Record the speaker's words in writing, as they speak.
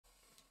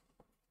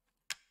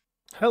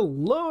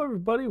Hello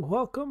everybody,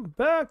 welcome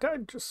back. I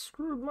just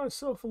screwed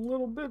myself a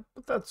little bit,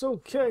 but that's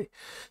okay.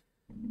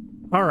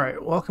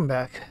 Alright, welcome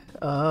back.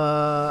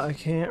 I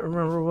can't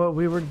remember what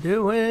we were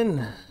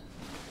doing,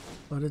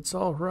 but it's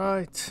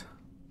alright.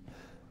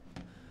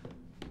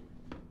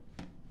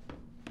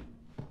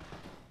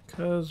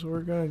 Because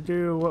we're gonna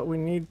do what we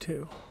need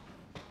to.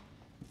 I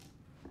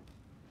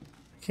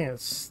can't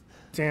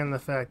stand the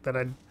fact that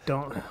I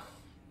don't...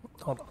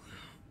 Hold on.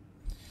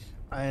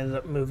 I ended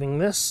up moving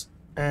this,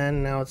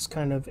 and now it's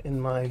kind of in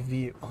my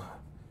view.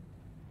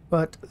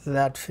 But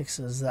that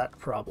fixes that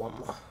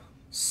problem.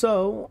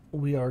 So,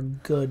 we are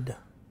good.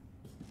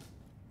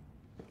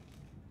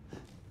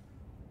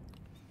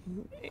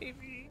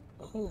 Maybe...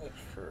 Oh,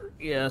 sure.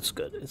 Yeah, it's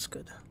good. It's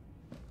good.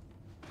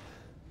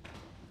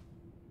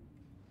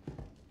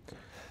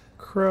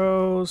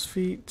 Crow's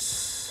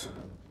feet.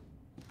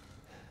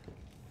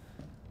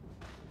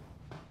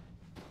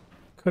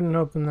 Couldn't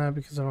open that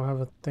because I don't have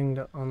a thing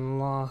to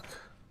unlock.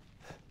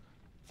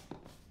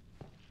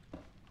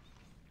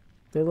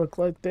 They look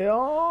like they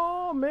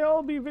all may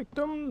all be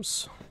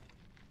victims.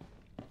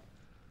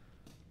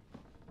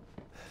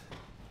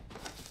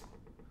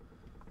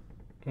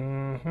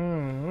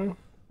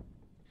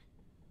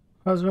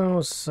 Husband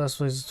was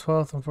successful. He's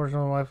 12th.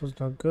 Unfortunately, wife was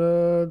no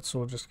good, so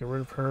we'll just get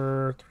rid of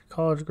her. 3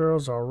 college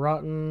girls, all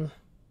rotten.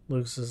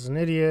 Lucas is an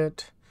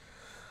idiot.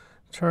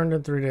 Turned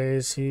in 3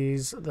 days.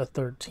 He's the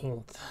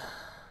 13th.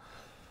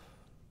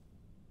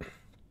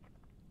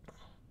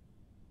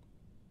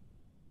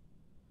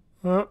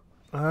 Well,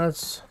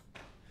 that's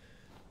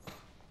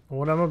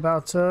what I'm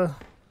about to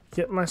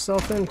get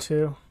myself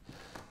into.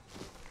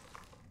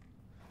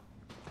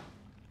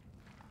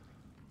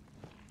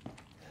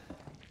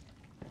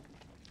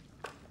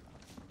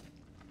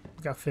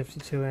 Got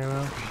 52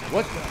 ammo.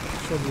 What the?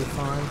 Should be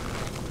fine.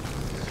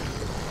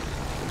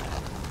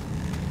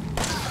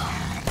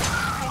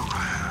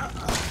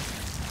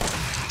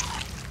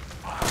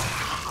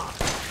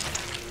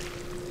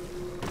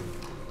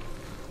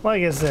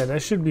 Like I said, I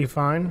should be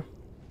fine.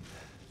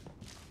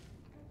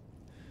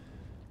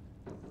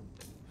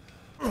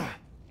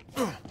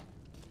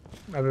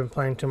 I've been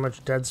playing too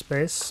much Dead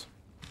Space.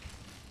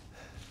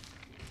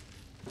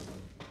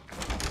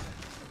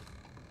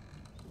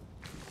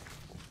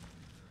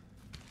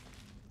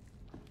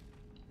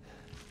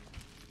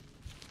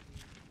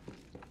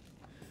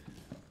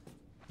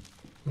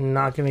 I'm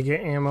not gonna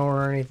get ammo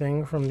or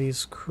anything from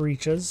these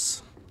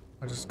creatures.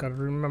 I just gotta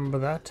remember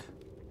that.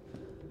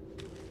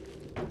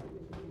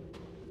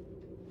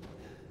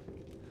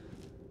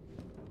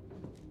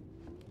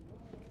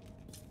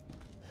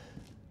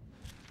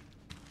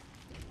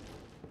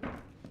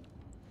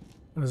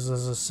 This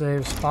is a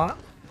save spot.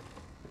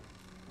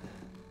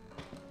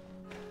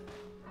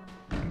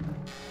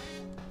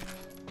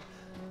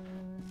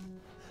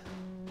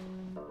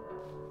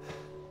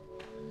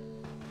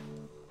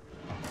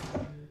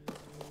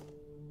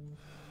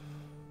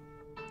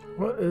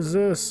 What is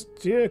this?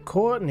 Dear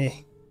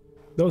Courtney,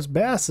 those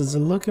bastards are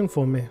looking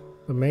for me,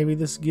 but maybe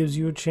this gives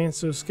you a chance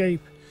to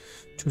escape.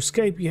 To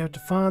escape, you have to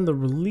find the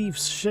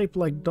reliefs shaped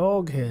like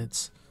dog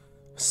heads.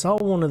 I saw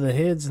one of the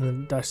heads in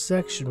the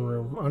dissection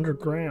room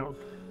underground.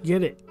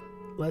 Get it.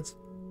 Let's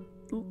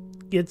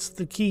get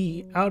the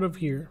key out of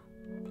here.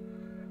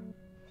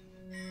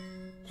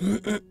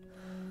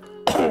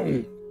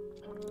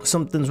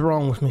 Something's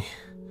wrong with me.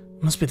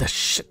 It must be the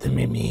shit that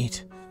made me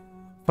eat.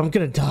 If I'm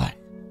gonna die,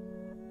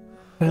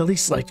 I'd at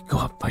least like to go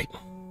out fighting.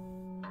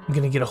 I'm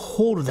gonna get a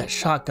hold of that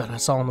shotgun I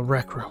saw in the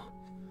rec room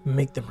and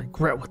make them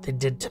regret what they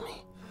did to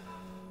me.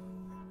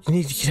 You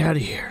need to get out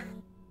of here.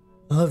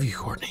 I love you,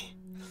 Courtney.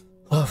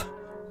 Love,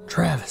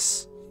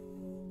 Travis.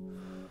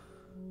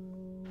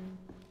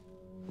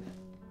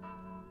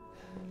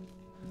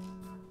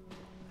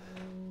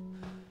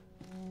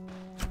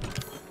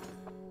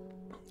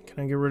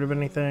 Can I get rid of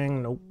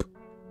anything? Nope.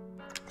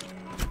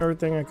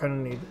 Everything I kind of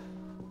need.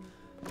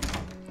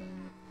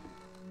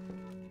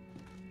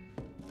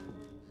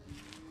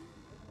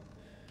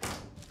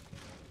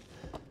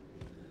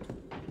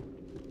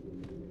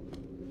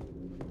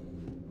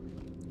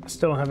 I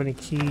still don't have any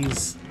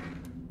keys.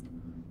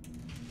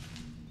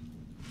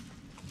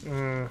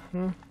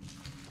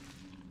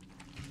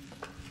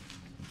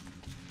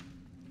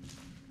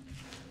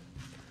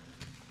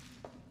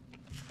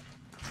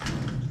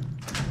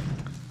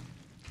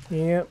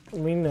 Yep,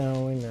 we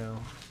know, we know.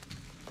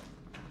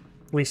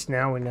 At least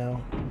now we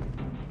know.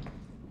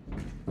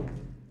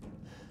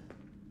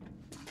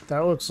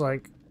 That looks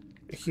like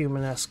a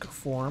human-esque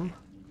form.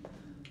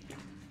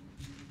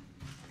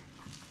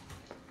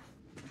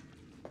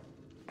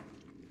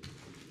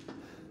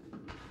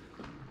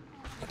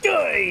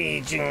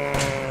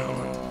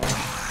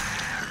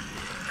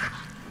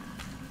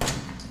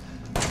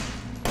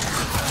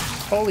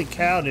 Holy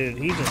cow, dude.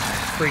 He just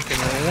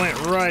freaking went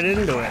right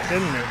into it,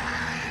 didn't he?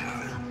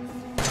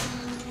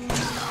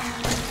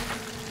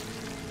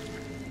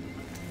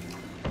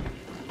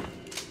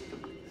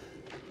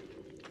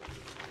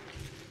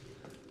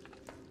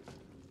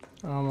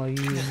 I'm gonna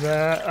use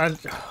that. I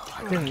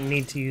didn't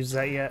need to use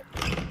that yet.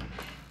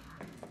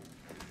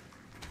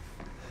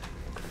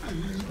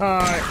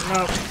 Alright,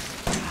 no.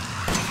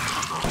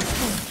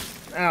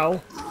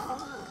 Ow.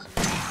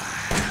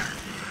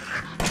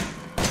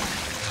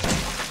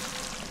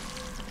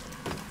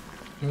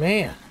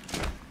 Man.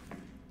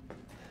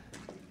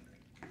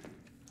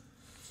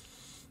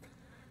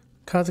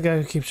 Caught the guy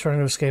who keeps trying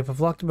to escape. I've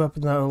locked him up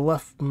in the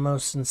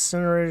leftmost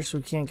incinerator so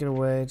he can't get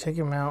away. Take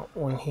him out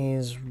when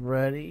he's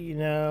ready. You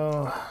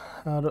know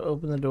how to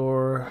open the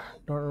door.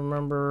 Don't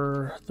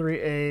remember 3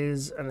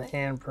 A's and a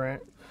handprint.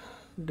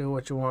 Do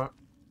what you want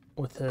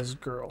with his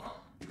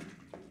girl.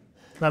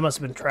 That must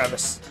have been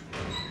Travis.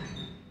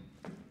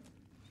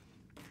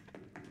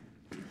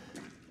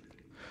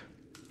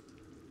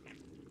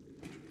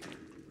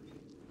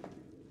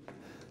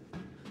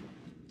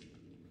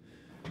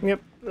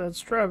 Yep, that's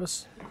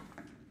Travis.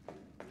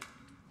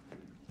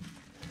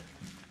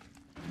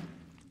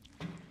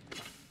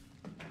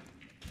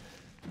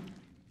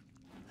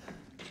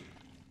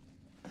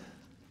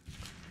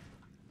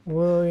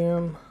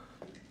 William,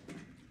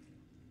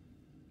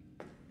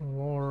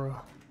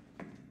 Laura.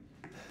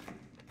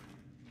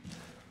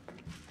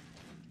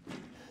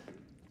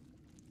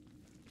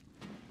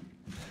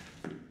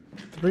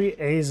 Three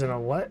A's and a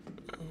what?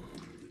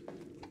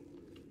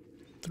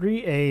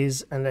 3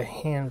 A's and a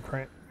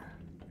handprint.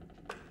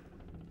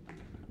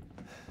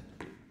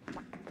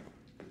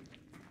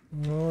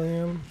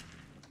 William,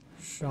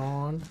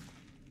 Sean,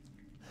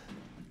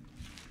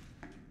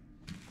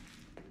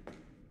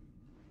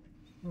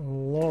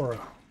 Laura.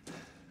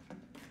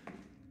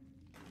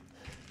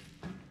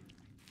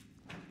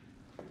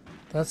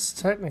 That's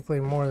technically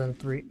more than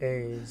 3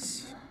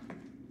 A's.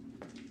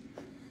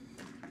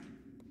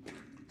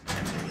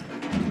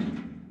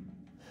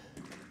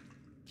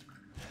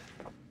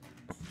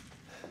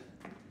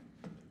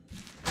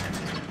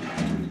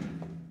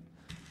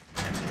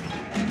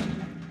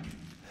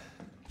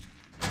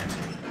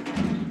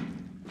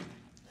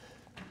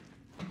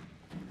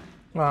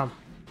 Wow.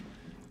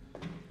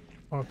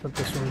 I want to put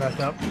this one back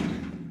up.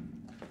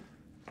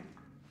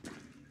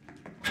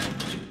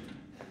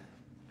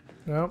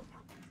 Nope.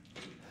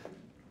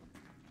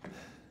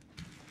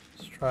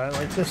 Let's try it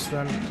like this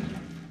then.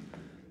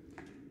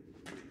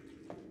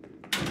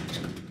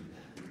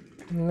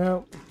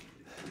 Nope.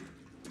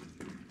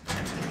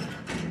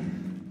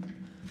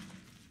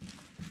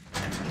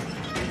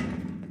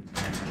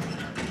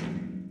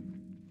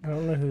 I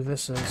don't know who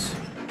this is.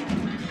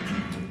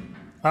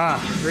 Ah,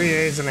 3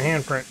 A's and a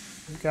handprint.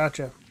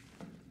 Gotcha.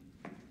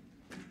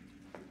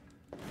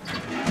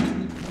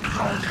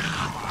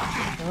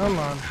 Come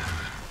on.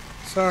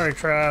 Sorry,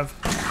 Trav.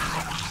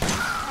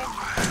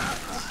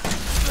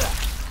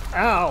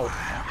 Ow.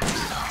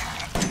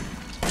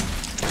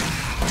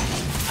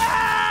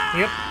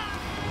 Yep.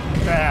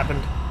 That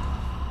happened.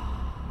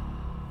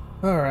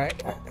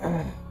 Alright.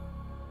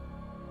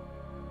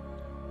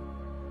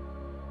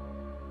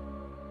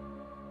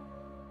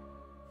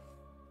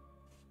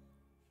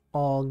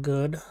 All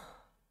good.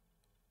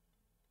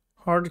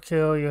 Hard to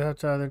kill. You have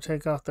to either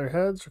take off their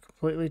heads or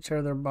completely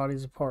tear their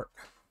bodies apart.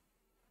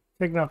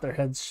 Taking off their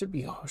heads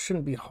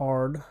shouldn't be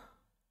hard.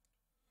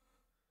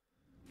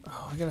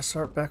 Oh, I gotta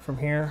start back from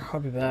here. I'll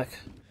be back.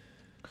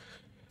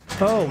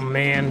 Oh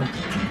man.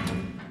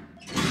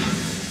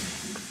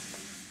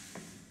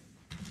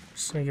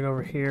 Just gonna get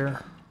over here.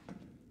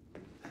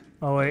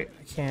 Oh wait,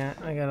 I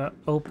can't. I gotta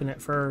open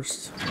it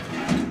first.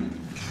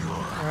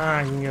 Ah,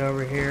 I can get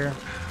over here.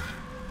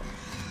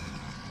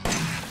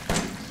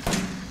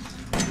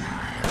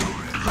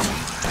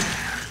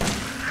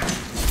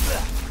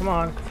 Come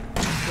on.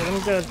 Get him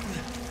good.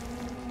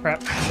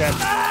 Crap. Dead.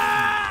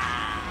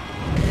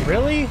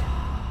 Really?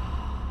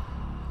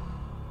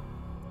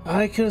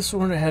 I could have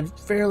sworn it had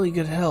fairly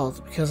good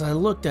health because I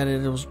looked at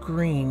it, it was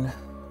green.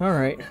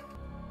 Alright.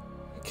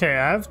 Okay,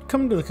 I've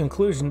come to the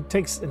conclusion it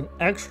takes an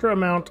extra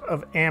amount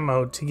of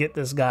ammo to get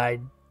this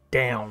guy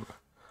down.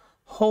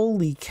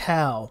 Holy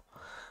cow.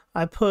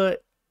 I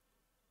put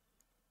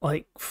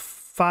like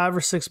 5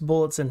 or 6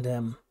 bullets into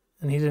him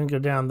and he didn't go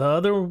down.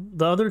 The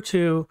other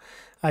 2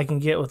 I can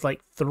get with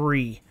like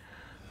 3.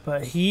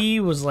 But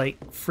he was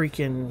like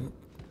freaking...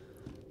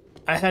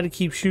 I had to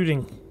keep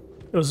shooting.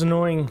 It was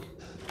annoying.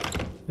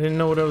 I didn't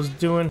know what I was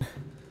doing.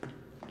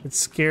 It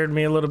scared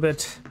me a little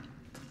bit.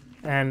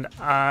 And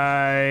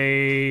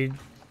I...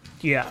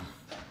 yeah.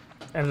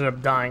 Ended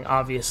up dying,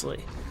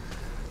 obviously.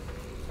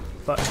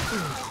 But...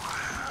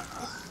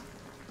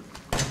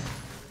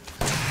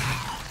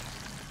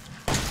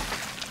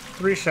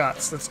 3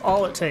 shots. That's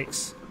all it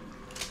takes.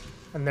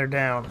 And they're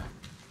down.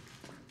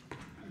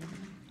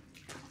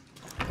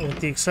 With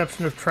the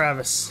exception of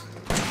Travis.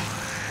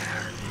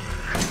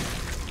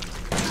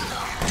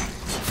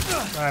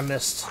 I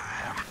missed.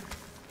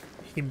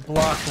 He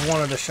blocked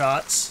one of the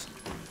shots.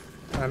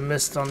 I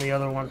missed on the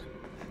other one.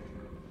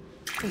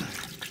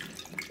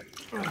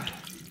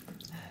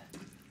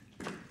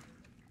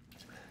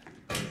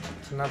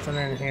 Nothing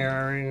in here, I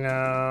already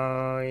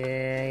know.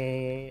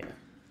 Yeah.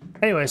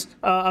 Anyways,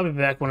 I'll be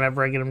back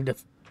whenever I get him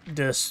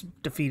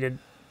defeated.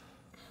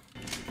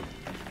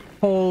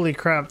 Holy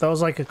crap, that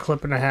was like a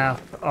clip and a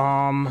half.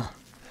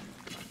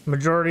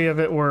 Majority of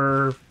it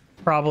were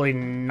probably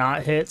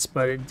not hits,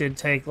 but it did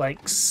take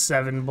like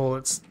 7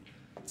 bullets.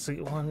 Let's see,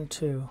 1,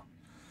 2,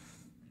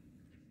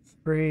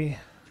 3,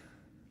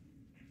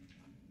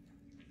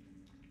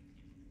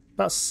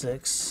 about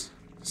 6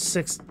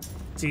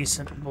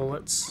 decent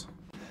bullets.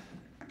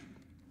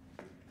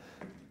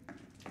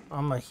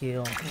 I'm a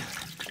heal.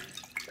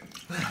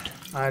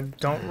 I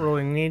don't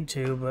really need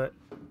to, but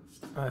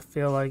I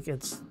feel like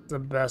it's the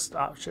best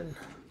option.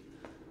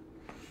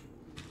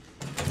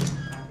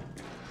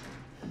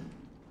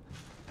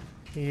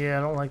 Yeah,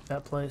 I don't like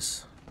that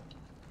place.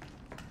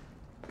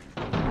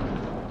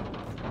 I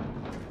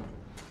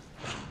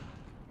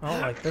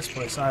don't like this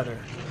place either.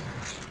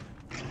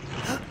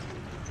 I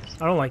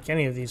don't like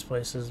any of these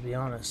places, to be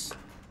honest.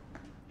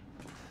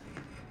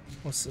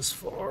 What's this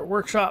for?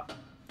 Workshop.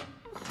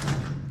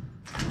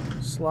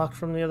 It's locked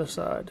from the other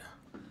side.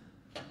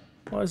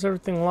 Why is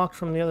everything locked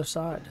from the other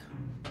side?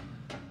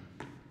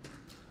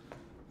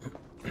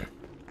 I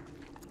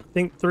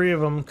think 3 of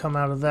them come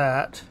out of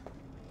that.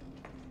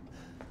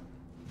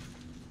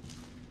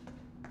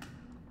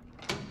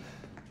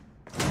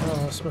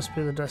 Oh, this must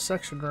be the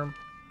dissection room.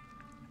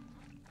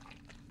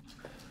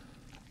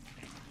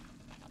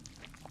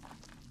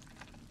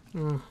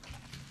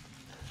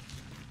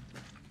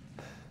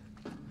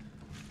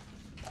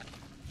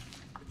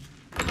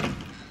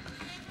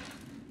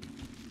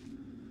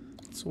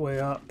 It's way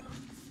up.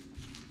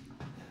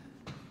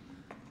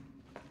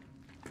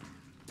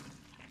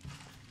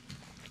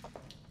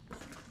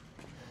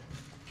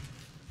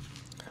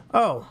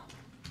 Oh,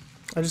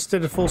 I just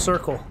did a full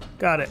circle.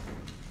 Got it.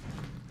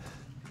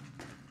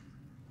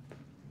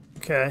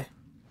 Okay.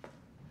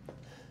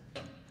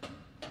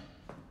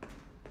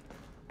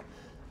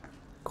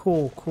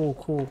 Cool, cool,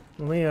 cool.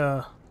 Let me,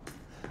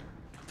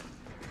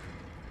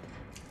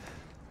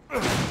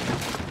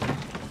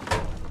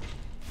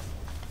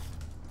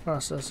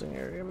 processing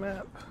area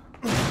map.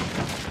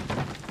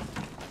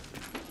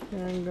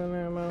 Handgun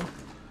ammo.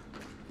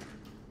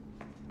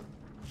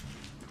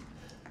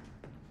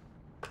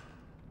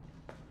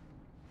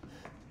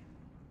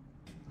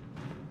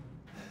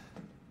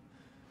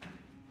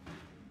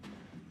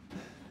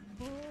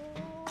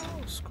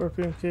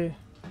 Scorpion key.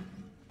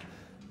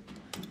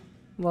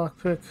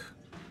 Lockpick.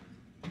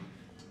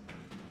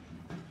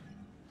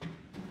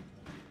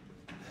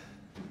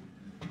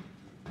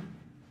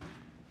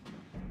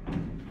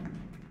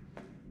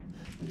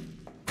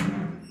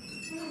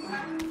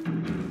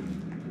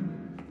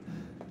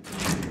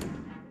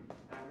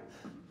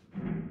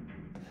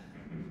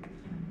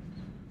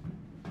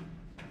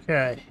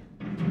 Okay.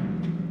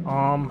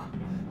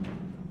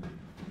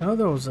 No,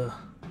 there was a...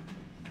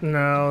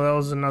 No, that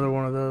was another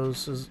one of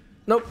those.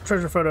 Nope,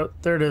 treasure photo.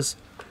 There it is.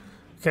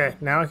 Okay,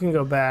 now I can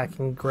go back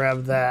and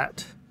grab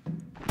that.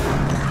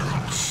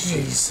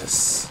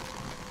 Jesus.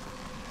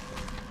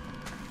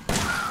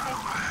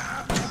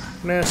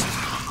 Missed.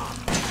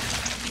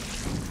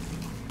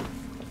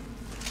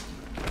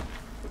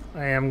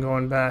 I am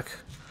going back.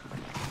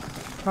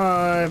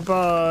 Hi,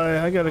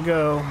 bye. I gotta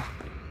go.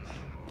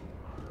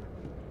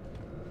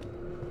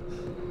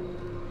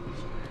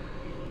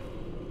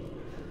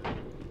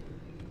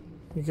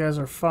 You guys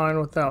are fine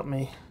without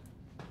me.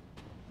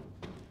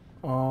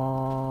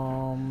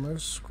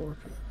 There's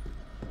Scorpion.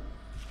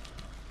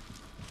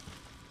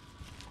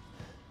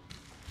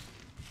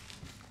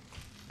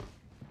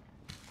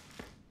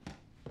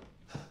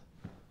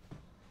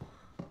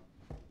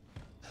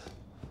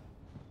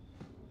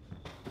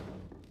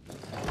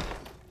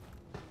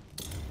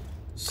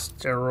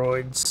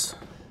 Steroids.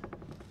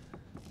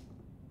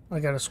 I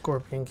got a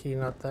Scorpion key,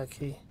 not that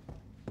key.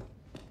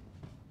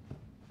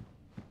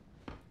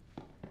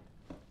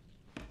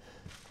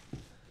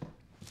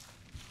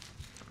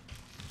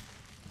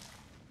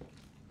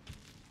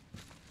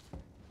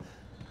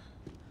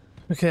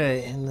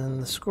 Okay, and then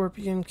the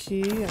Scorpion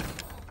key.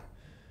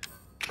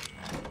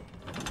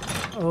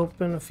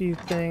 Open a few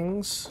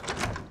things.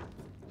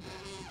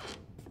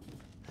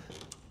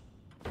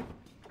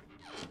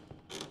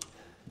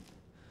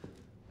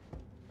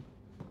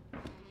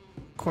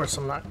 Of course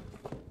I'm not.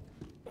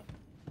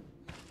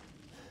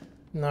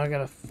 Now I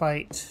gotta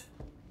fight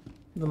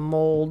the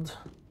mold.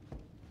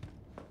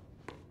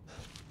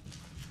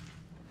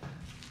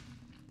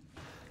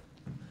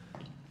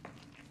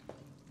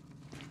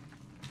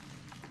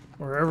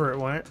 Wherever it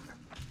went.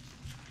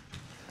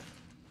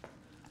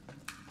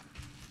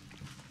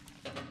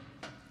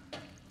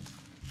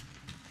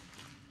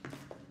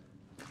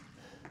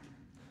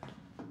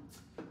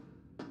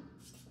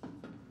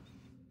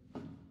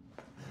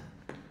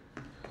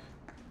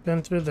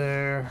 Been through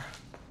there.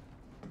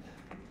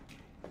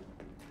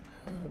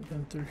 Haven't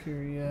been through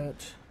here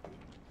yet.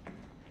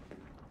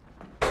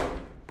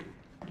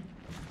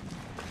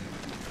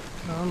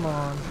 Come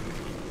on.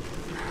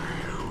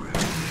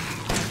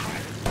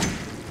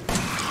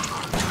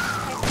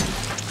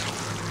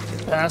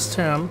 Past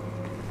him.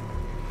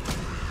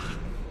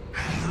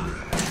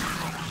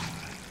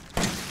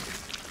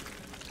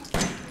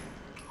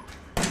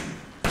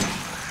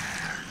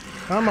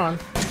 Come on.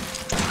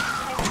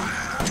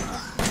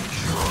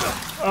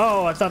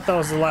 Oh, I thought that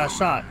was the last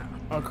shot.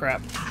 Oh,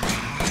 crap.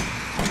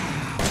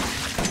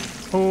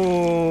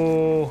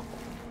 Oh.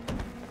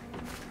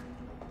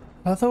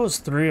 I thought it was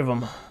 3 of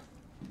them.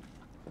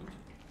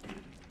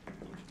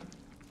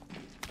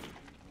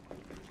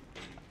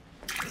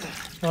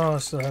 Oh, I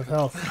still have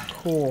health.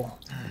 Cool.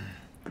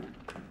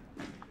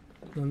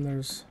 Then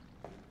there's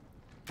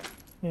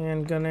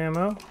handgun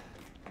ammo.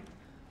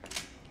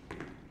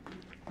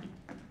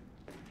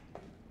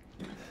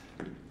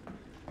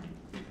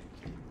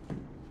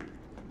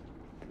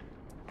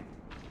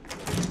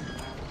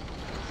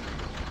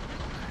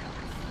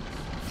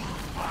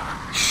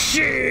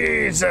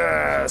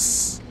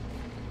 Jesus!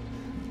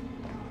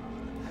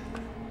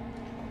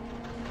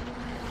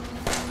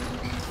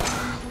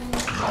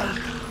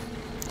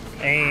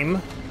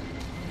 Aim.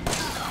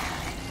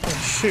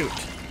 And shoot.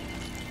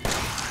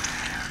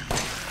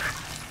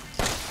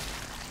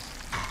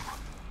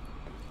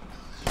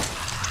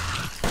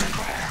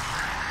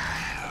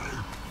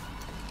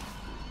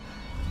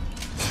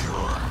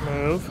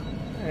 Move.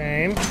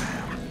 Aim.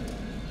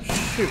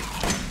 Shoot.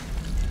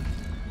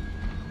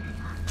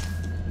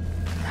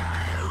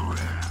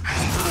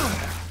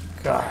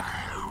 God.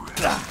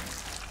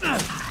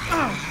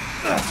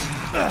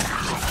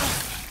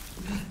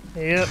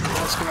 Yep,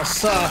 that's gonna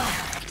suck.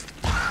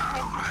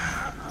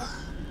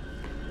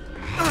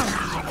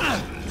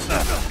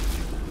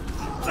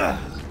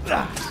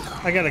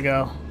 I gotta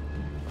go.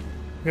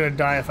 I'm gonna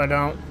die if I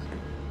don't.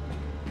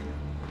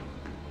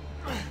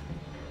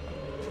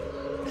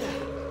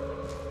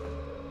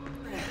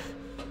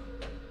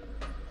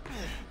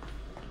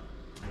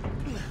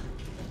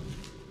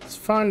 It's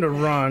fine to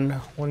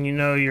run when you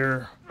know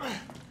you're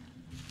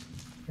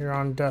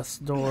on death's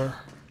door.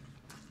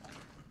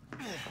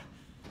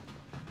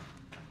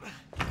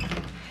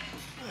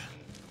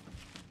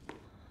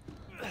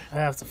 I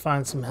have to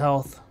find some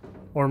health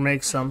or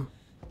make some.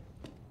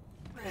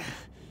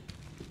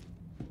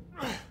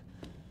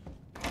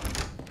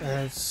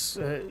 And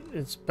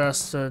it's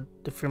best to,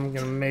 if I'm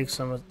gonna make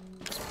some,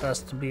 it's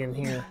best to be in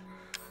here.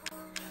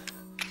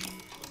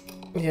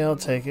 Yeah, I'll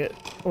take it.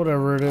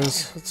 Whatever it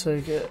is, I'll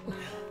take it.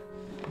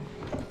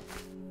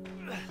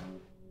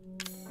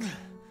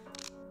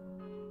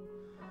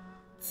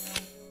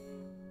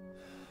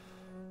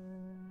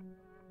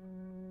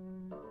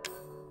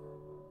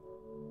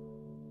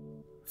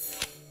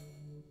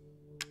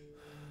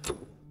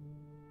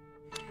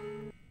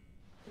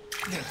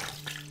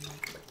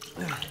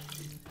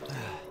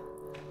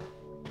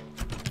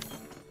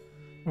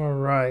 All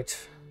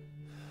right.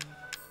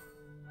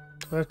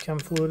 Do I have chem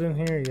fluid in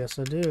here? Yes,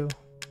 I do.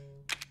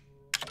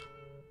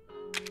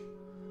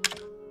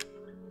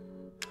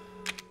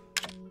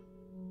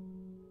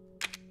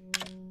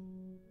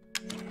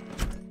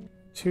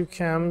 Two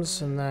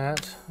chems and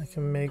that. I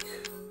can make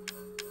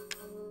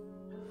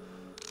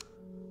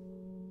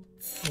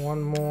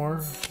one more,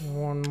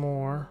 one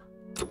more.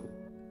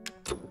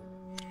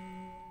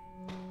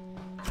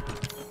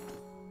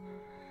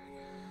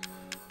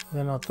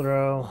 Then I'll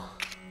throw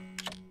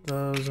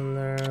those in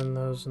there and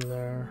those in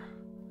there.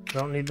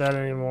 Don't need that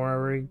anymore. I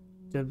already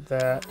did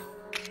that.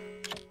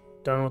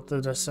 Done with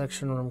the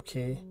dissection room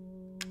key.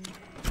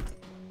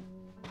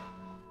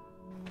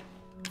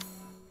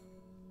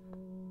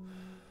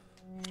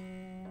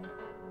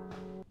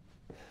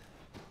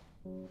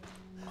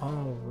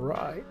 All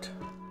right.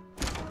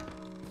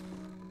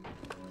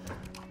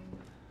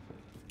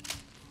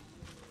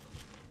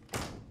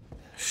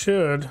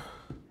 Should.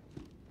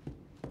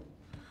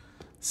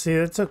 See,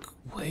 that took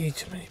way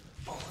too many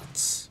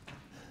bullets.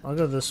 I'll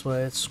go this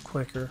way, it's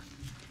quicker.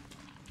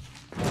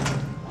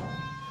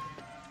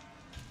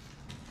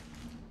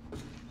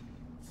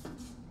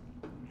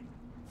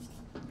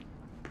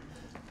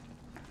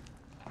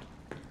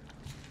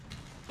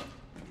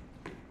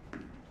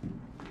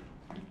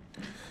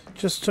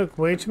 Just took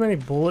way too many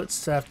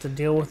bullets to have to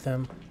deal with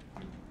him.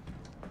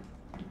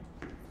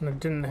 And I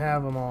didn't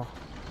have them all.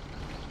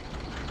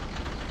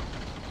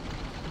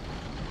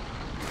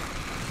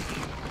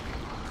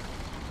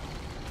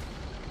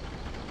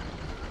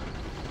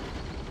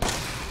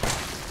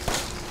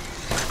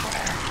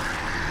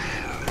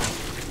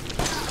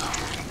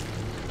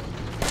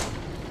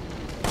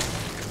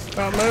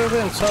 Stop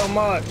moving so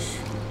much.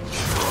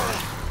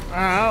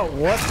 Ow,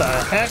 what the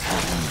heck?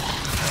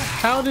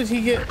 How did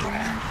he get...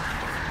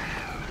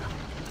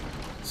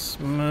 Let's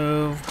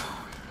move.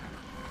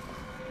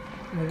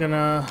 I'm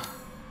gonna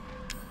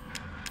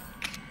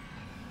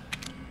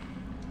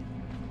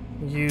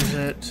use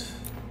it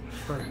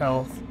for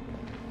health.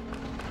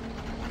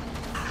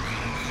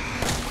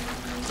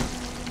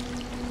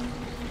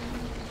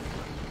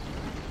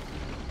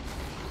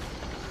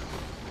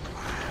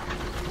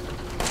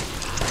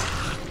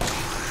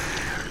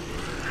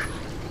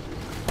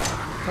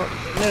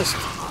 Oh, missed.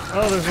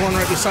 Oh, there's one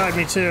right beside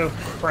me too.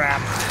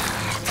 Crap.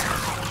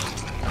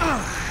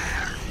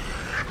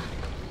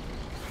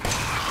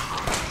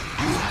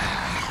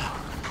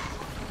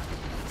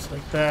 Just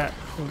like that.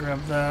 I'll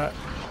grab that.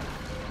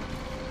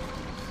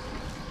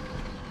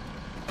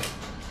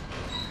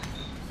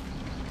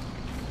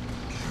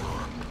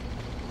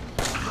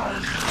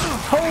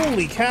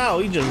 Holy cow,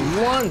 he just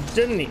lunged,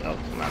 didn't he? Oh,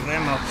 I'm out of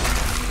ammo.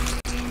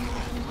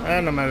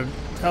 And I'm out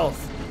of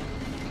health.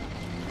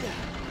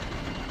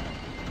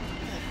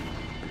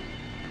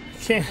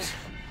 Can't.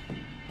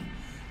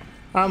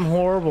 I'm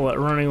horrible at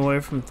running away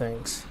from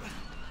things.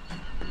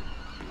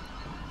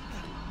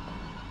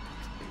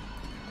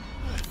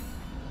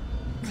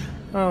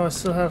 Oh, I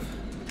still have...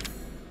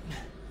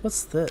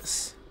 What's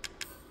this?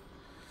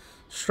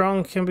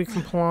 Strong can be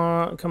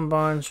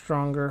combined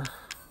stronger.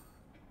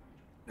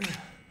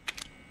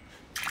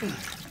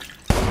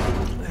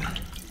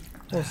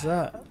 What's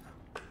that?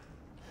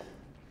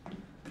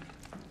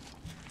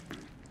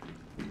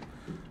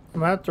 I'm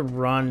gonna have to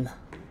run.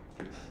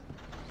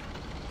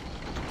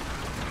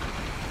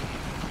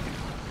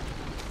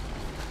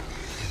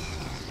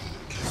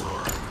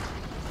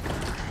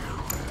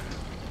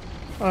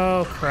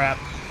 Oh crap.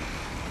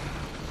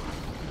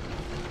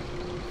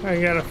 I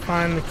gotta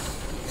find the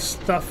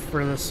stuff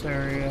for this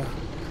area.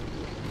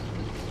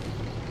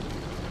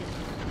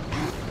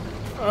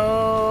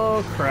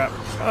 Oh crap.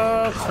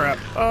 Oh crap.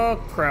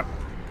 Oh crap.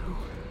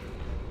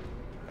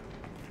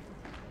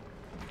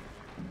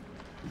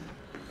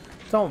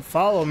 Don't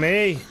follow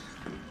me.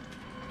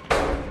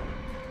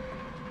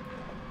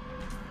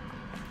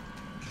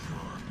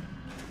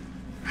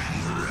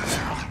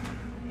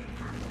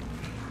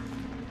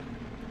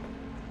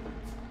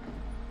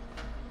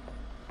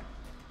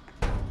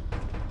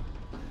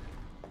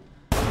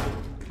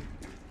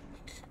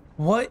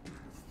 What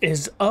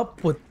is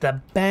up with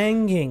the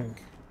banging?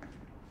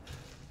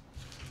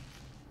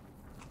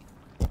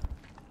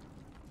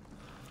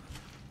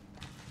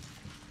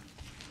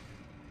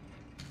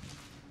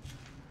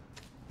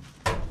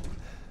 Oh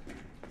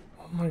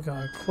my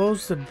god,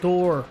 close the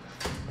door.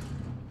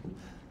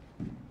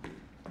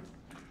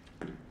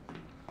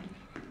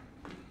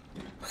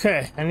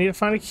 Okay, I need to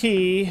find a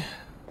key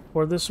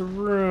for this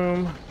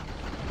room.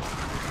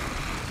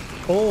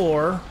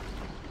 Or...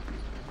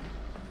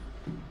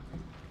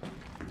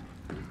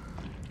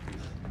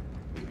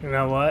 you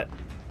know what?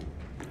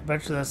 I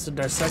bet you that's the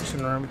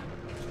dissection room.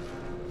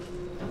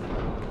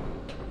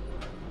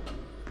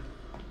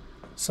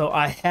 So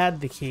I had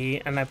the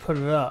key and I put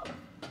it up,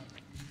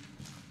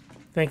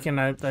 thinking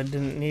I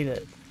didn't need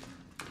it.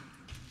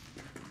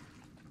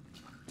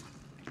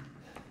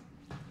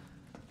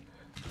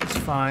 It's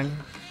fine.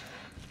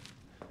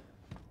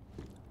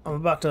 I'm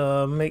about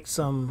to make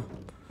some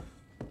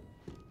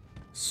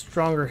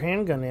stronger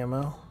handgun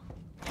ammo,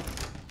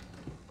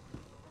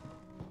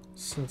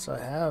 since I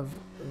have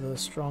the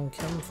strong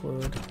chem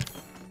fluid.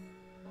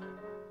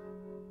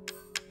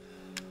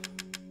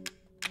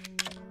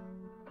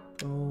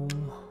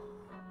 Boom.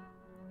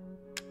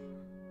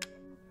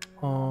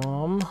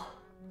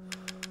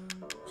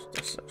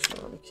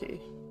 Dissection room key.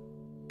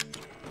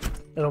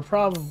 It'll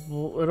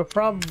probably it'll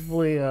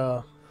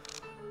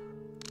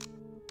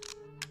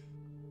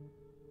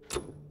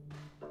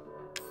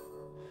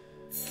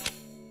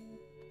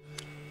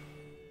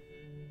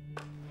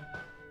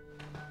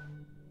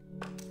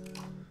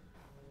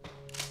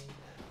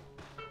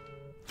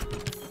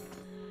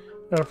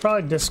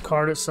probably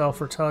discard itself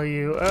or tell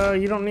you,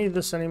 you don't need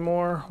this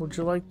anymore. Would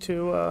you like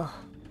to,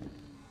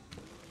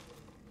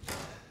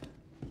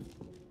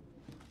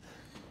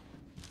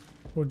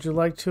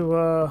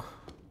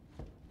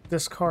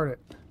 discard it?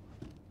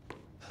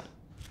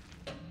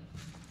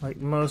 Like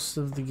most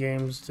of the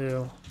games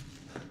do.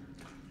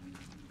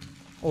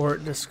 Or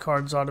it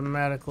discards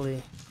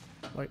automatically,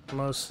 like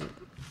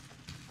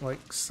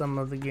some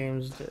of the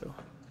games do.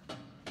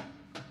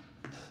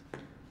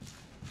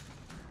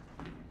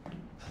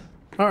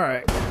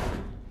 Alright.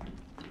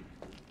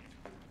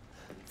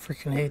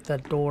 Freaking hate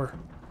that door.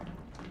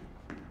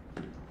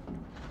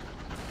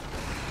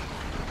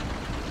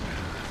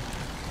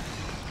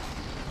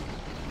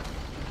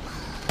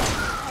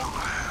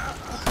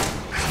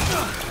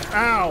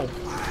 Ow!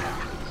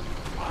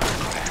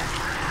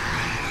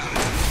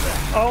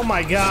 Oh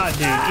my god,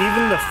 dude.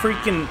 Even the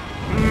freaking...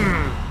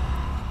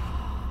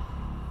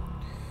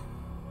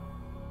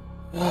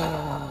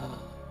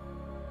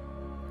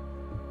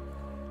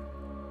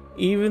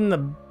 Even the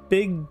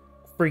big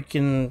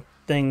freaking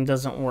thing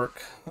doesn't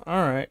work.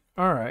 Alright,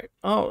 alright.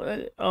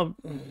 Oh,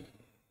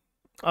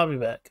 I'll be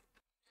back.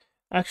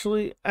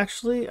 Actually,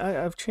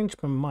 I've changed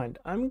my mind.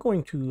 I'm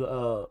going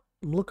to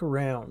look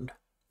around.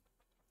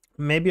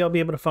 Maybe I'll be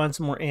able to find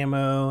some more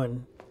ammo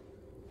and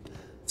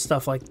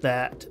stuff like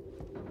that.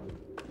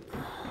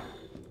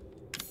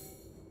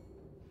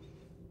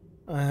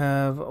 I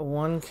have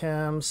 1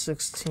 cam,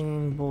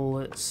 16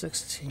 bullet,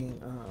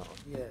 16. Oh,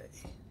 yay.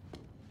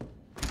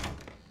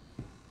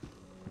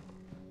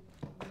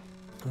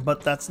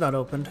 But that's not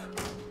opened.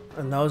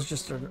 And that was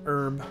just an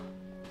herb.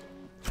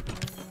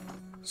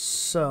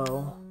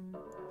 So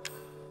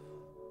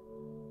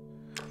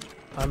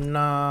I'm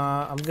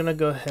gonna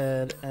go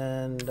ahead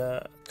and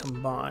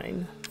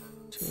combine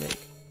to make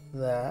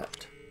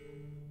that.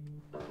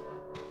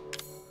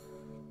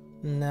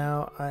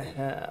 Now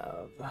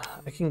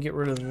I can get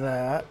rid of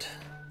that.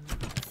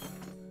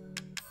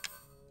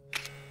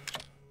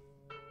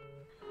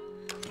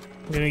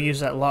 I'm gonna use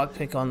that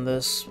lockpick on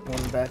this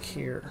one back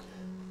here.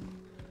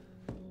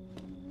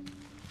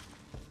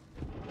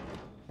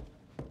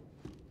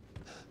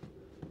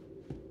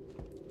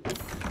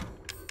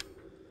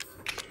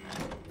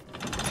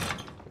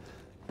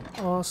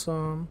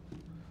 Awesome.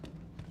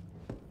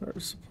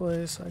 There's a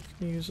place I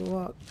can use a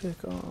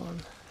lockpick on.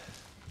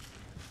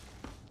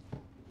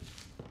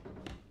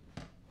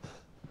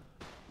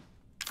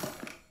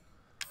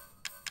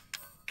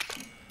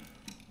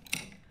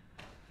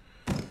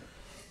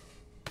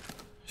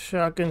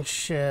 Shotgun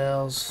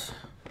shells.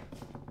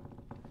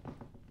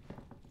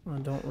 I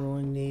don't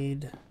really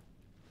need,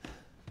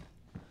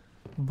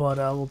 but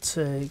I will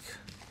take.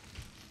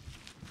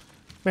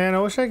 Man, I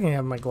wish I could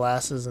have my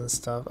glasses and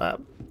stuff.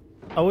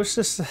 I wish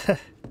this.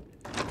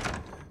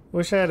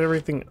 Wish I had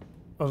everything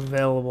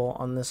available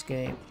on this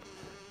game.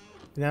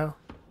 You know,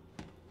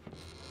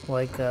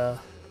 like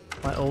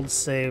my old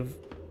save.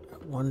 I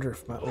wonder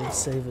if my old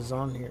save is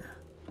on here.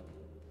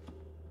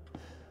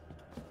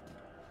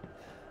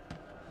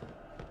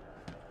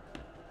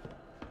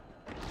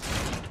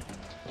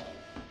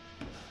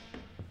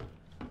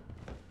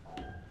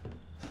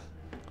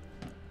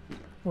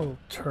 Little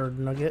turd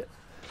nugget.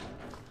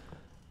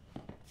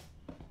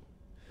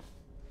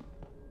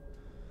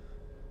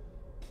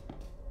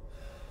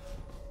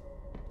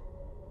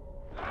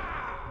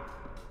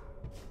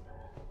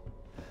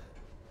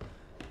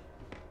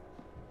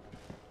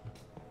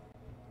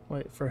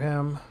 Wait for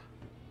him.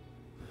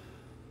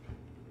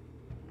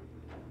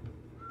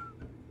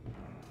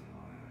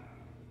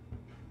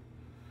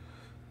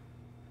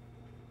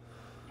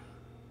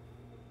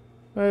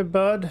 Hey,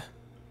 bud.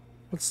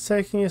 What's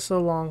taking you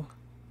so long?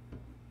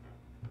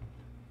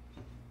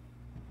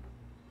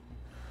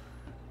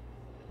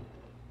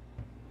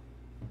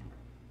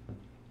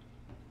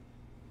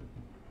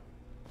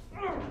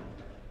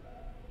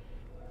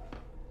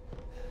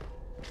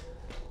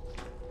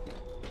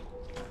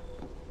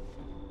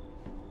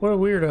 What a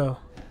weirdo.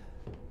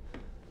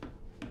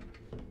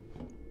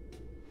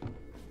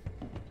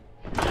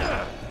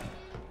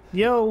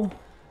 Yo.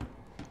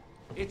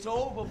 It's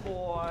over,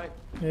 boy.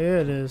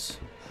 Yeah, it is.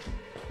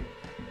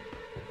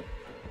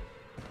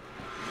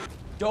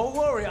 Don't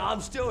worry,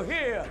 I'm still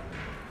here.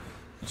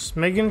 Just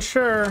making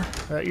sure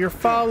that you're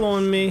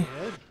following me.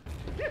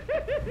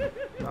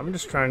 I'm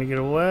just trying to get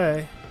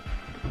away.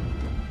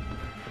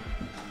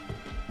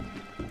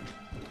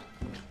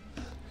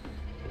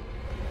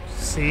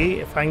 See,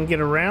 if I can get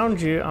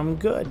around you, I'm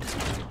good.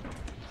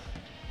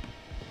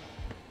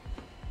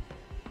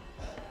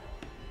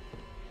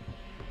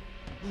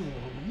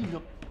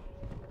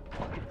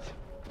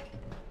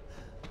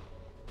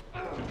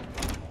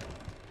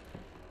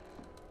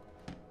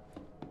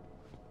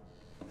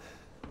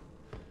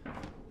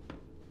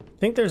 I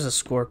think there's a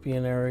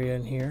scorpion area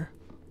in here.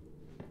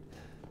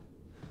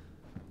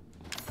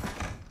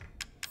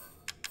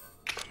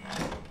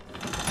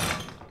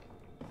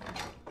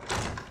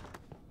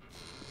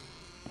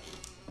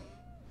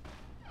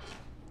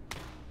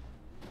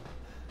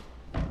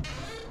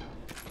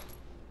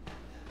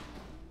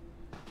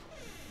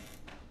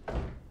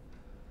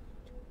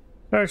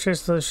 Alright,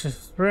 chase the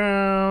shift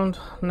around.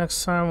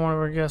 Next time one of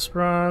our guests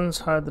runs,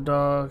 hide the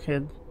dog,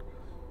 hid.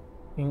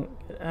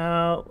 Get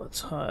out. Let's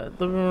hide.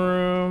 Living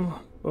room.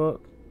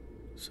 Book.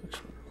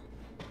 Section.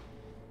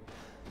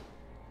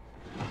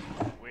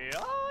 Where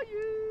are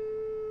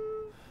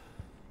you?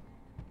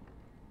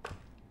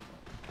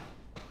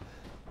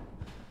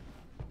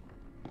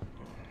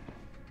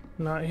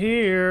 Not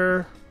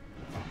here.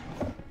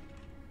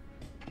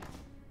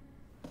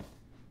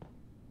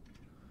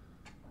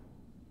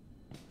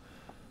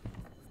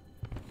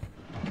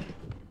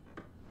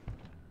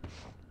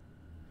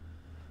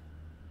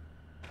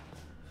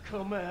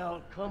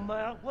 Come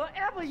out,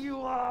 wherever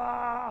you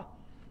are.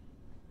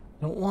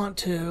 Don't want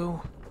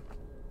to.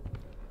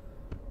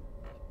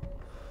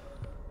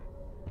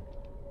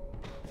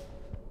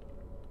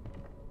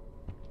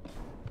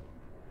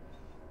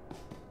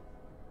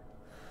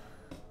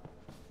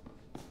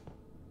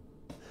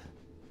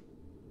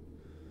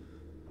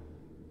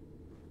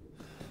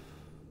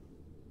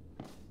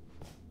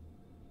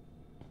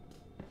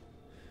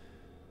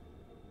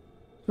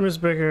 Miss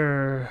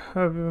Baker,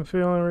 how have you been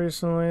feeling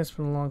recently? It's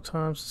been a long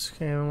time since you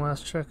came in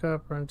last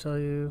checkup. Or until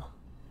you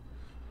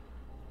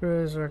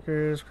raise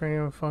records,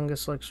 cranium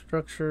fungus-like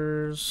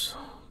structures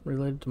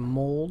related to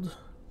mold.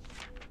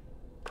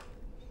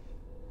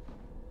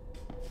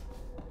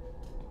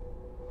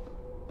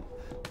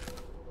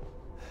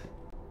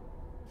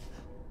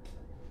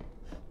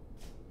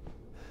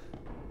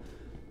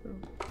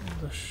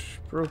 The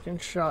broken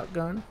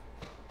shotgun.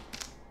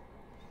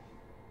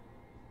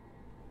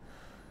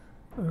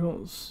 I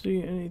don't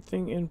see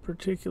anything in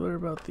particular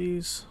about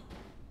these.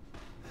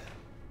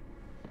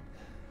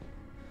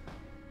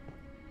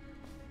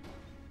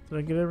 Did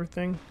I get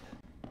everything?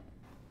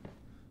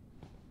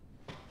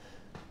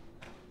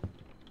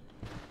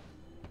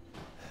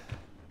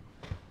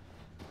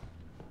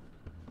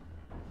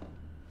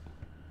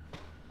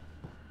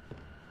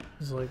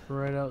 It's like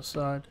right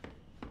outside.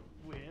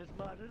 Where's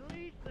my little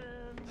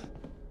Ethan?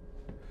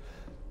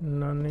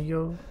 None of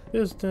your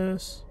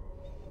business.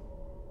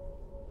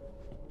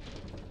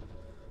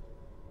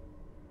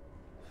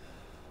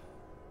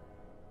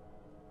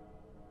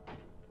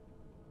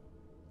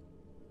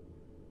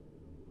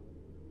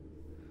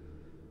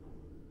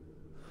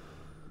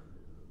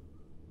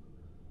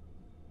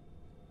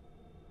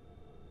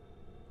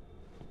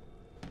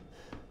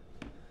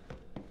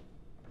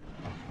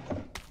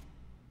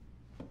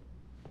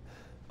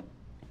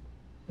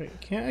 Wait,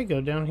 can't I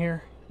go down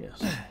here?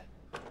 Yes.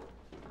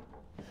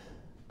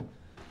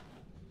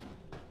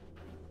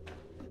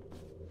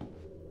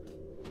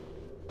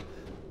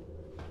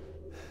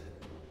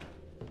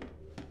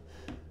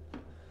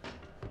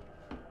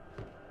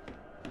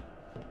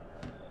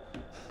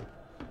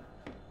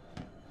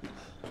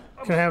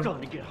 Can I have...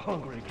 starting to get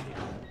hungry again.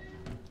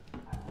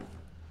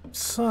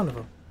 Son of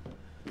a...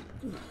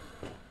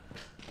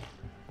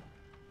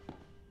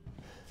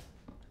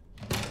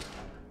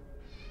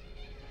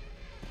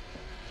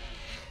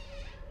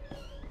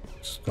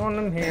 Just going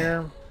in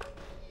here.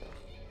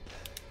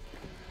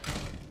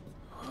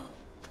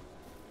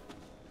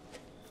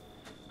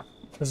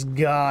 This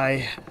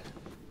guy.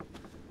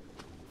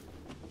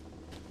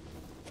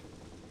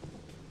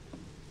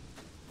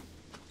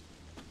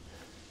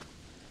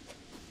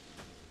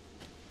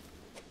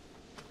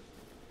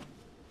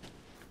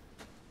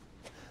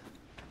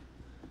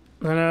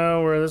 I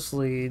know where this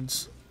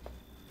leads.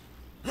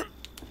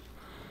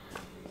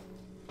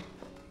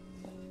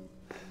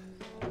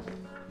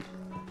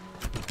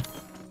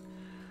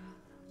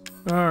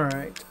 All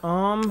right.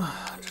 How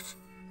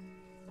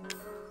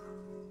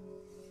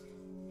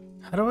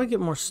do I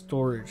get more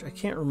storage? I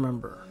can't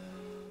remember.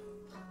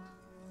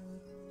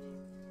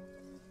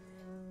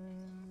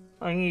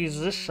 I can use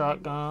this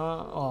shotgun.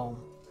 Oh,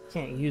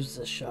 can't use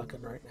this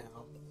shotgun right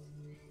now.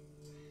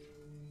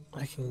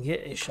 I can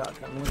get a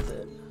shotgun with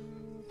it.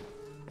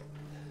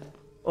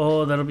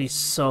 Oh, that'll be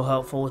so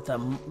helpful with that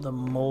the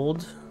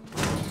mold.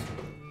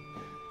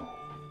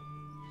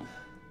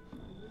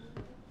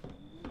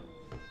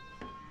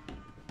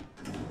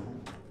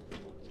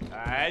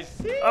 I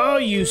see. Oh,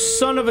 you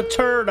son of a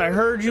turd! I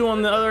heard you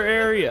on the other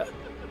area.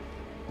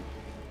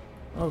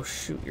 Oh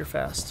shoot, you're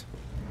fast.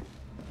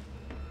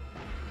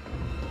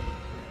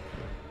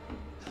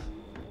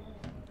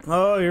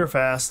 Oh, you're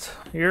fast.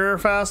 You're a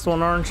fast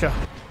one, aren't you?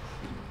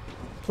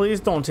 Please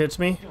don't hit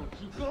me.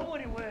 Don't go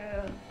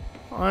anywhere.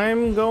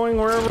 I'm going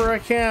wherever I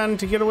can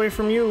to get away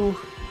from you.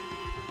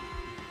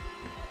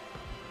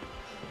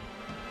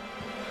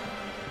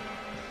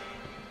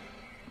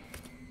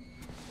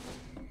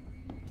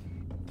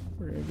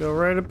 We're gonna go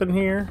right up in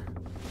here.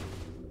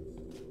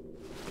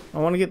 I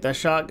want to get that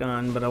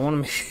shotgun, but I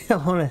want to I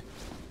want to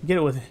get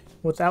it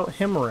without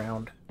him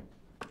around.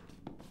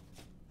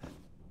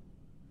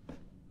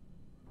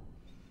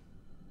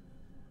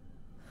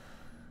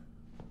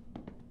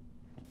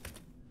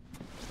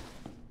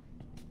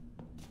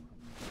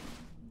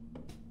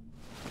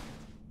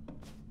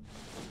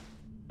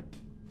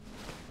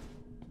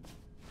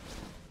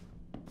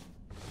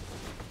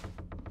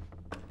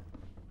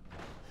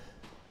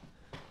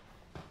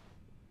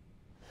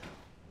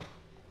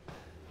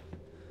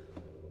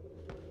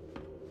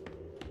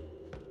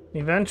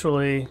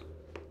 Eventually.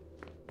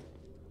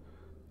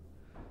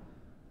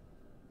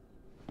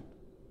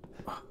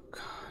 Oh,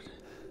 God.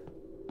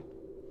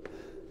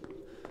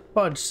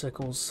 Fudge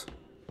sickles.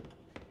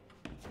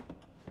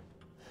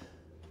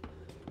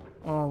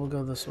 Oh, we'll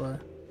go this way.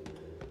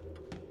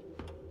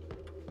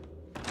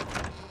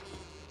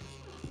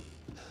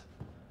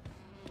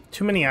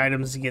 Too many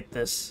items to get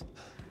this.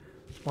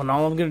 When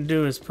all I'm gonna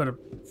do is put a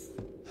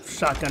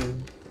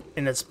shotgun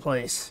in its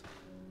place.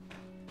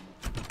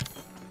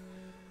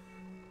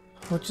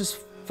 Which is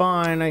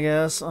fine, I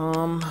guess.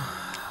 Gonna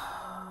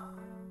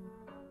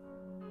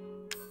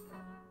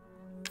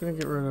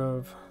get rid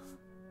of.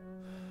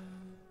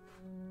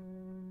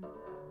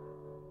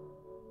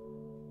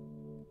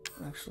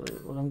 Actually,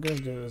 what I'm gonna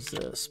do is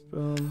this.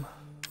 Boom.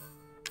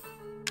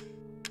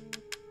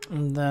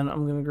 And then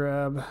I'm gonna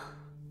grab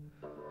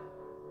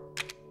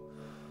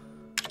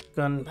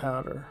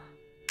gunpowder.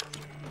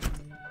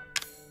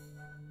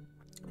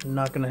 I'm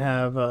not gonna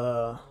have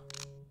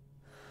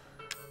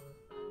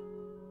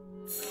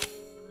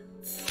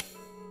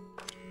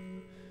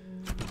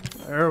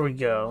there we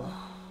go.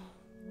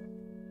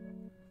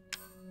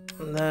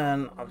 And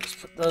then I'll just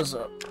put those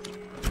up.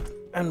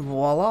 And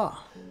voila.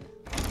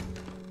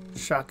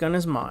 Shotgun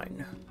is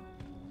mine.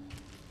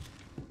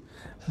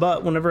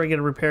 But whenever I get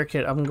a repair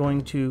kit, I'm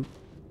going to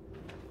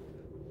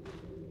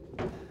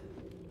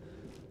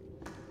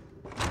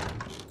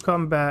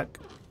come back,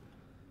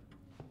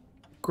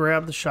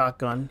 grab the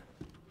shotgun.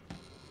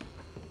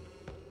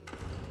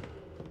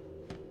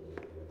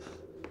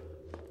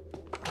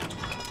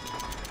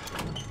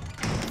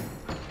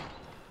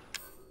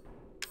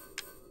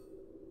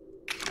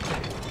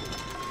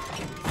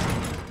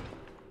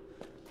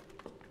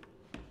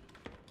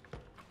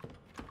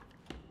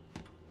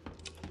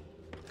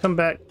 Come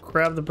back,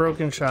 grab the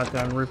broken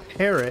shotgun,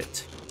 repair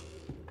it,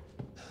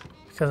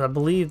 because I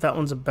believe that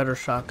one's a better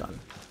shotgun.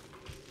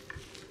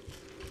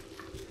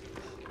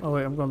 Oh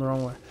wait, I'm going the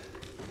wrong way.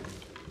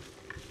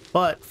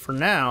 But for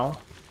now,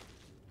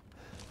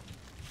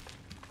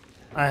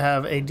 I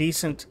have a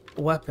decent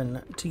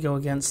weapon to go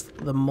against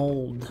the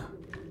mold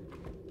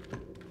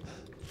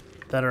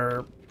that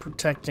are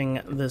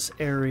protecting this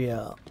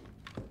area.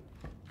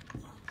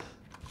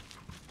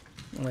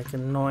 Like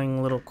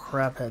annoying little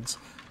crapheads.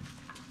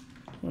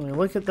 I mean,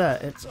 look at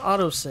that. It's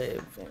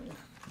autosaving.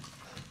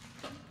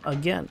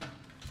 Again.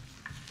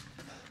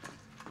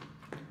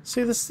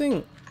 See, this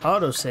thing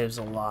autosaves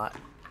a lot.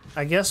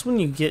 I guess when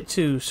you get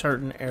to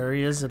certain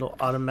areas, it'll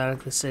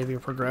automatically save your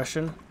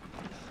progression.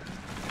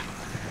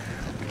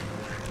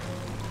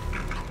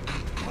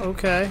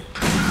 Okay.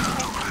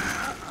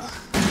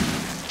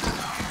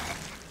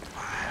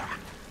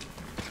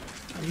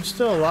 Are you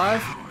still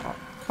alive? Oh,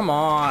 come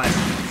on.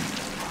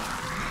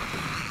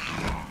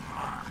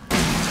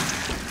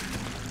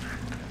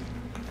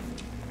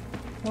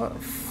 What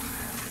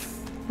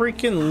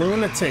freaking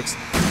lunatics,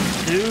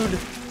 dude.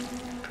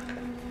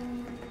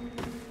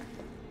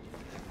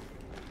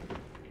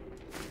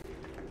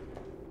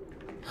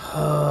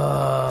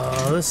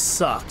 This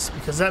sucks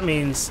because that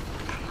means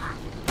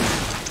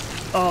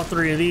all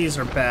three of these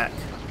are back.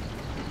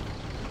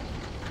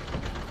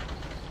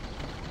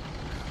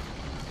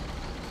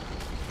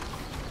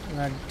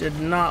 And I did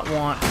not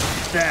want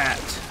that.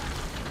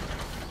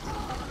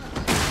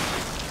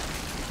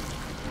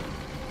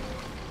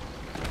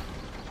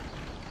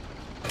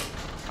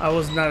 I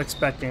was not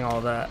expecting all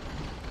that.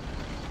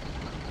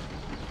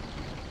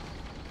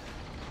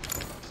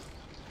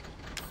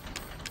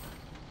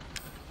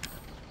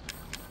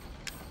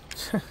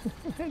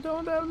 I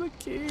don't have the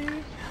key.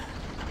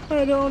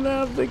 I don't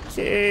have the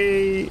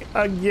key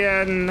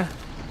again.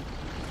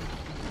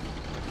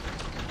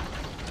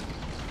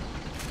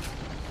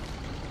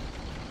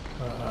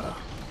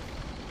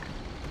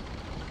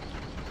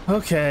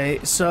 Okay,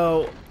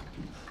 so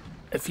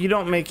if you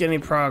don't make any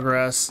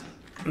progress,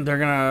 they're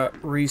gonna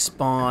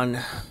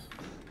respawn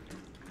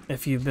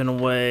if you've been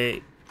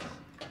away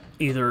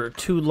either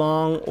too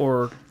long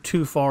or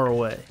too far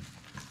away.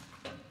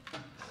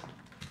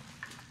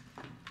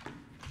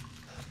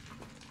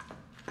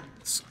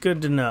 It's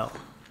good to know.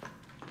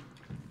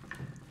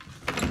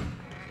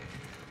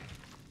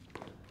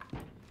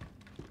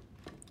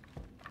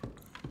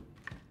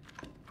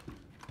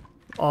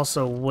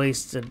 Also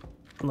wasted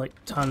like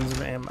tons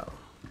of ammo.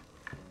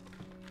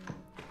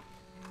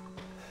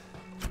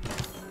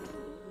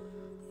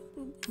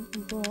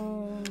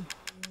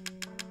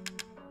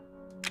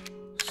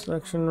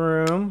 Section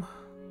room.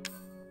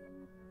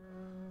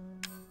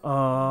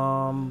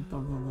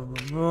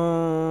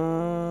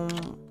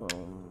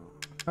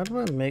 How do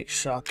I make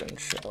shotgun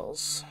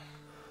shells?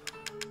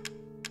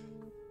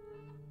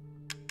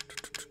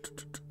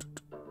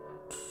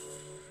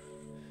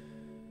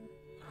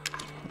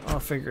 I'll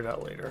figure it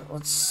out later.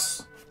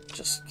 Let's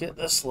just get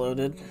this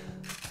loaded.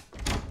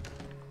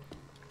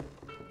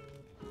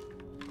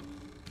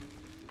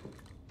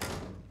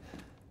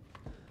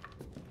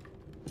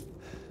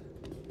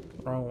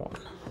 Wrong one.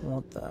 I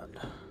want that.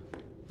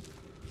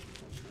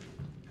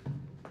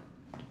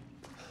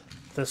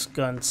 This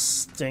gun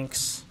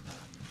stinks,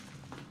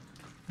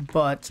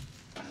 but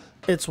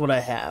it's what I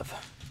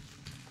have.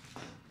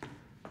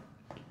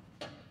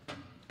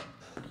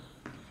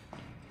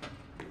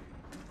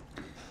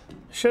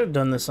 Should have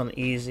done this on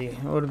easy.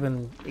 It would have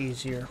been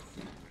easier.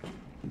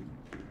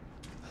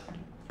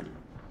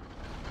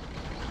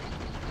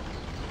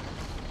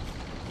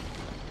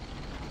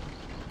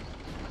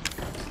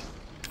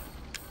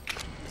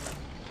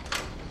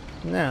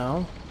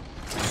 Now,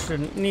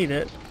 shouldn't need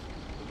it.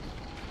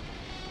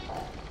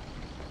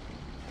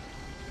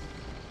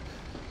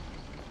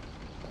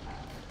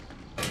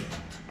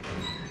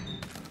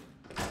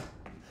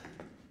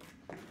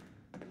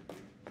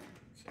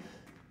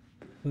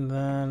 And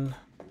then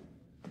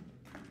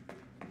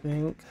I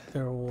think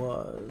there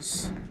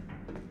was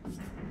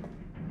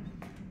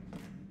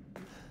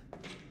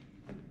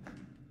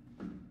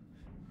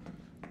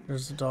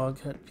there's the dog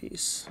head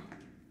piece.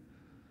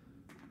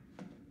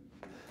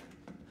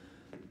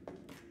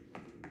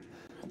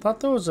 I thought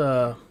there was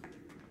a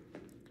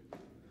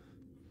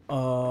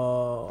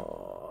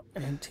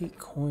antique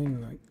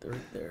coin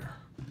right there.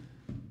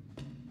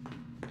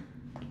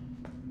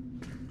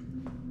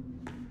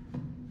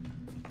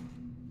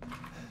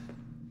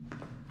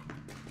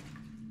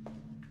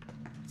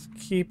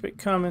 Keep it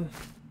coming.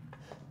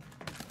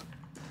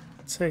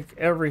 Take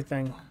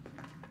everything.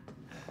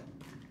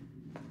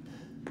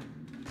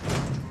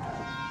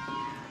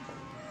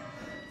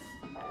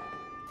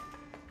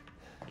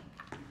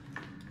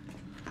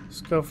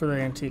 Let's go for the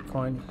antique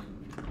coin.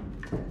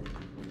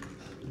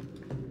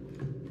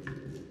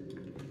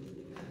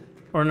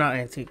 Or not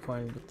antique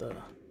coin, but the...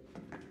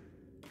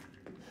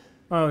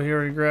 Oh, he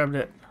already grabbed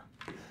it.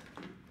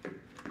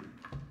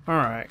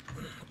 Alright.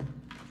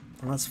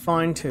 That's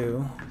fine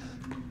too.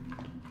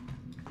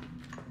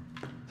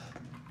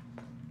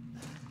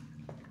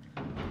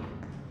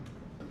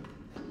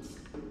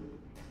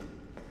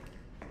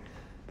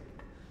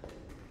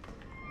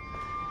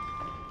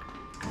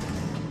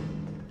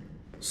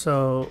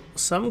 So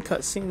some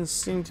cutscenes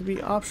seem to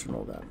be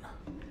optional then.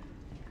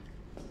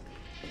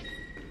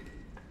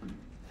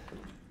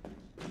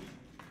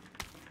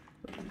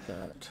 Like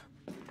that.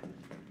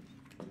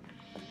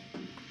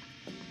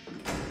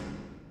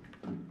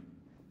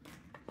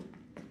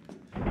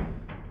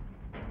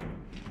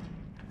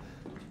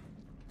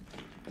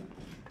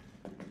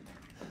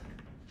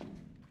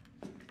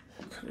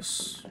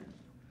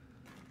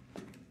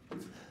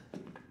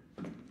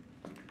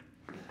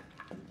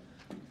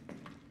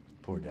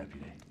 Poor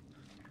deputy.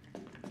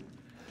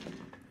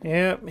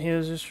 Yep, he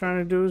was just trying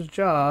to do his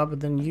job, but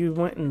then you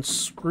went and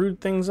screwed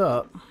things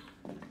up.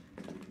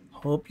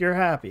 Hope you're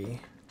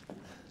happy.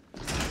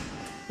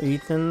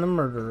 Ethan the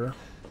murderer.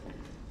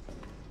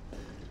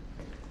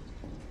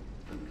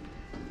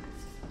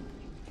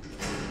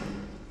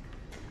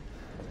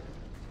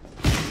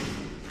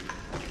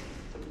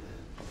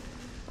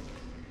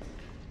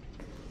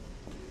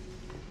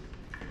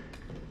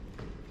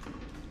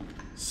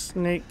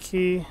 Snake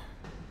key.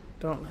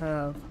 Don't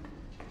have.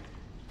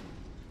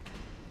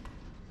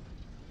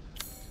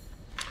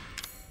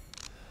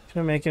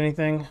 Can I make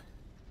anything?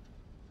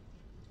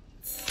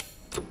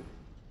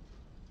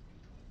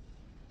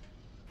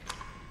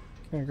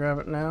 Can I grab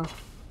it now?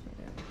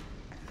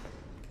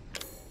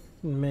 Yeah.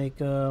 Make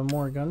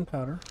more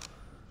gunpowder.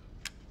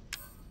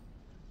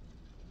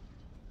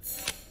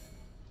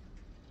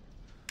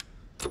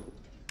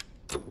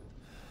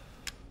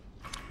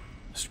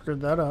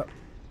 Screwed that up.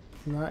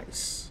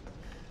 Nice.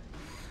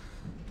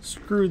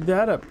 Screwed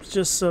that up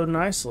just so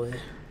nicely.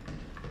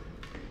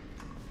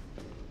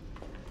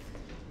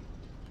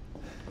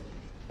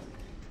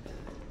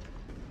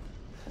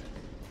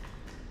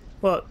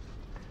 But,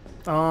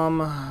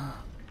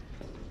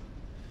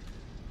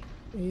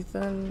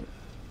 Ethan,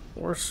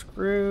 we're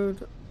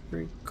screwed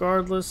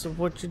regardless of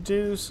what you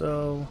do,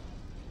 so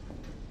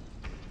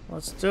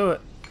let's do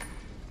it.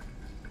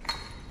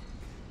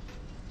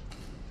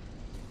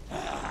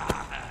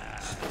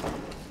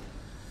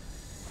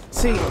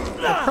 See,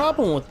 the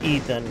problem with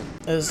Ethan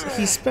is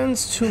he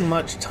spends too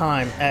much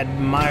time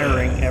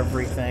admiring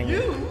everything.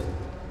 You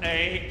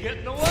ain't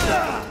getting away.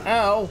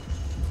 Ow.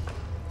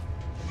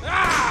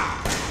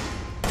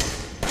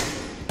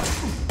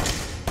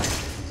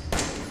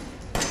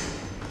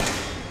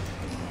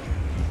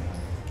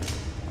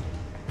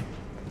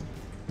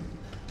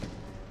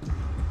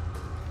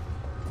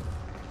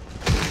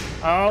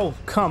 Oh,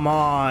 come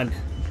on.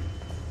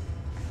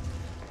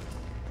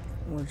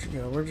 Where'd you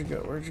go? Where'd you go?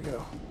 Where'd you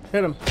go?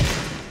 Hit him.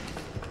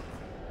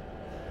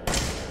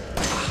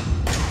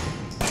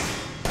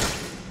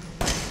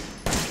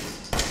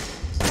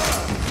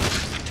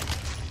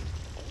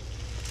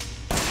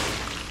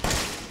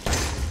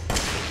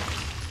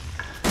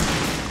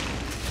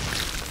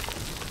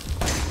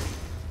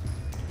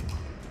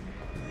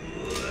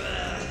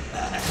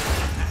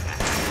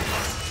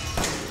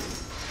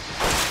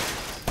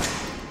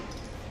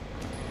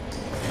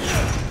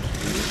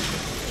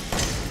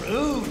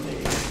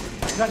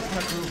 That's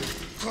not groovy.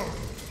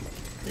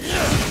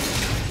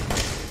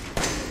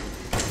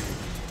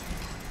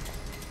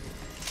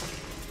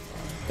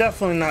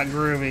 Definitely not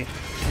groovy.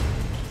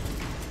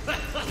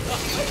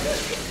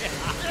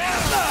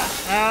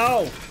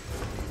 Ow!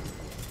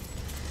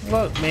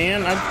 Look,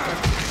 man,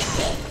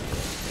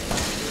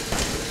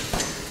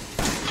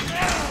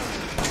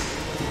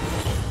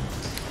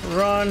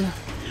 run,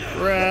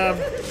 grab.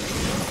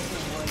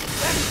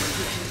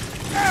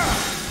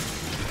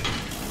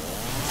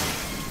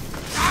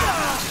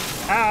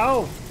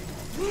 Ow!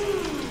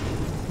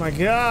 My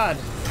God!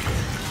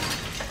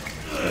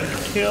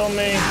 Kill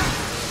me.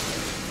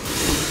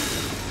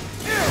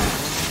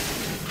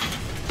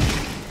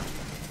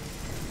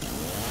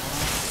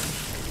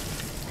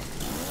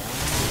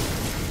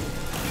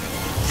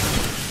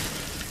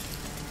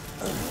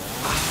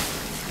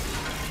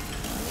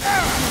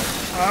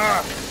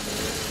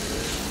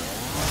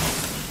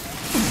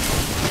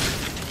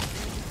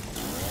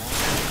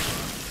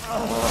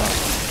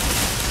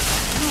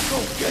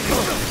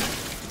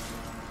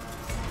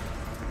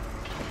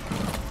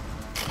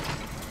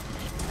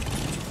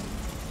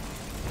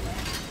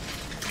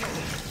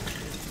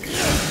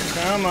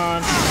 Come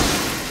on.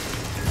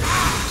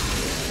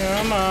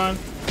 Come on.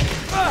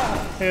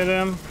 Hit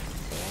him.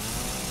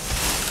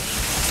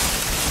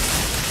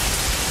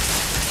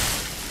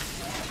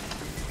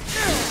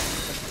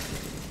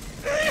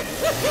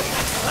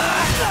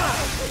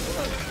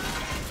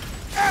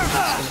 It's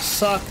gonna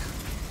suck.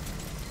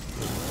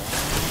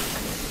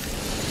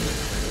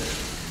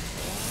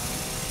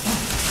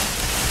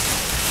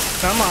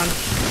 Come on.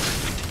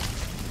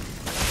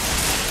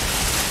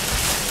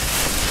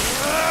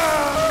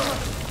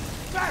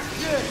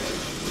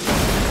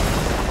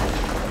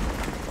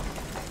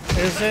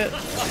 Is it?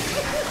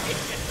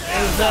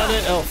 Is that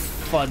it? Oh,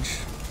 fudge.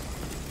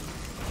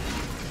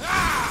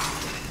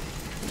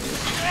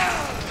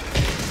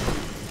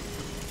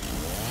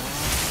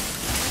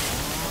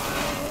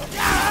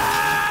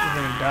 You're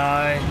gonna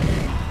die.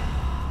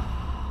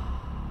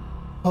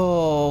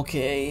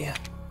 Okay.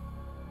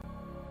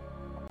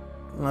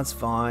 That's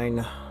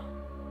fine.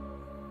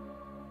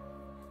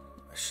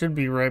 I should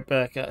be right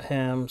back at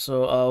him,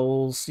 so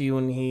we'll see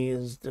when he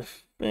is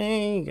defeated.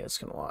 You guys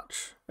can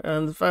watch.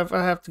 And if I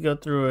have to go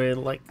through a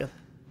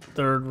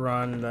third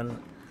run,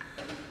 then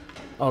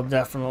I'll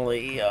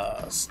definitely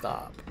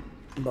stop.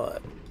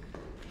 But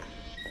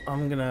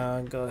I'm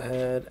gonna go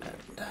ahead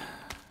and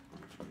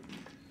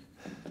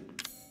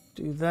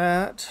do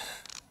that.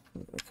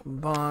 I'm gonna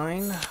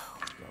combine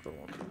another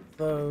one of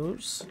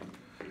those.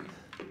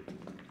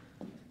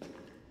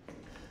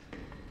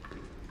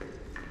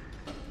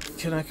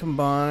 Can I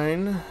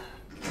combine? I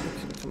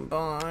can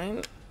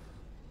combine.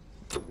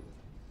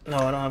 No,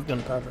 I don't have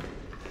gunpowder.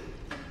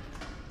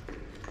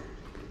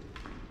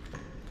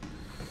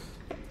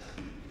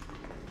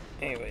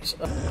 Anyways.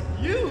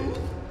 You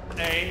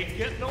ain't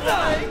getting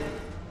away.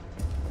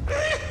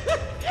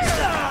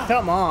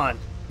 Come on.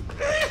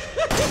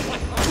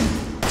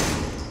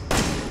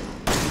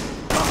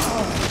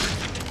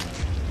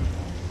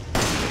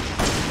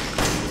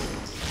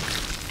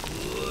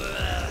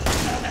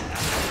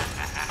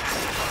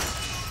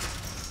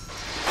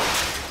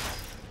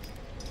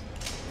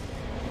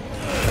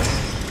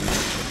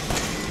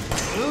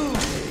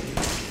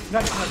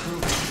 That's not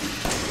true.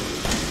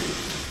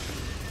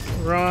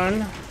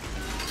 Run.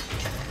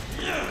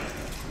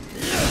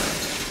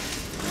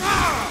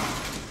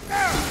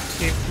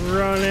 Keep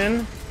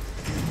running.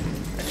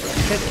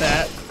 Actually, hit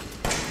that.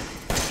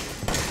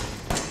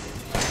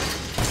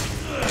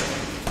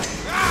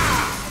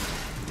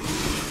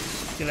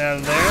 Get out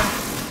of there.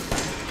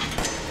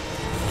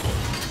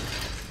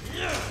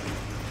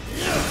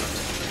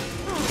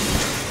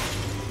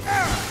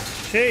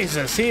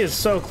 Jesus, he is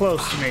so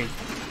close to me.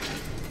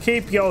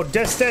 Keep your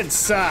distance,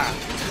 sir.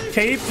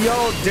 Keep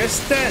your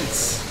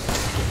distance.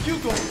 You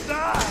gonna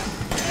die.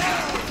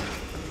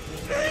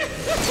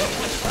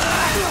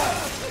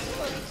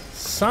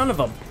 Son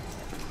of a...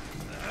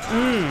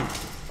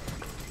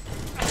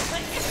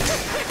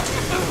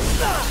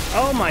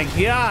 Oh my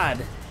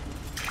god.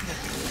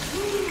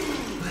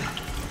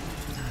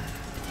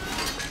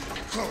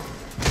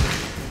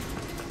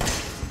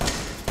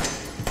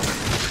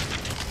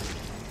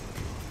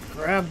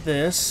 Grab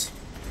this.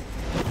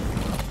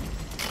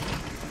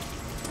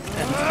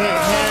 And hit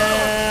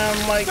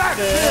him like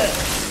this.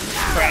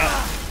 Crap.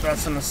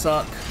 That's gonna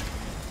suck.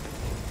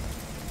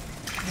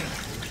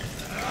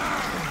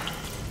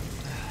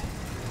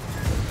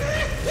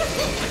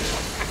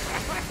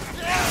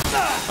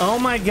 Oh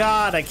my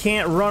god, I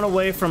can't run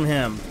away from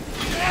him.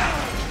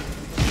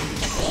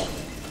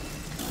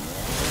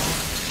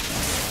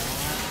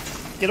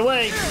 Get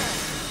away!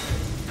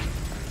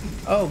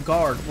 Oh,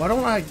 guard. Why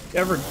don't I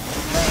ever...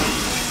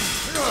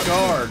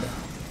 Guard.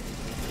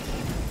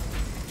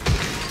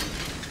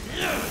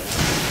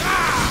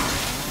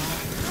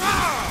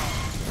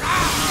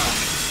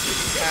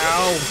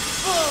 Ow.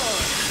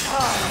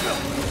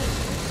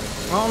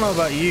 I don't know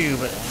about you,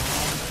 but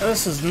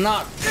this is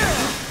not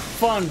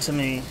fun to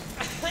me.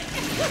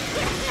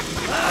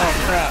 Oh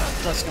crap,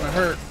 that's gonna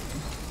hurt.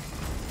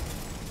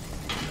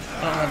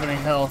 I don't have any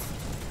health.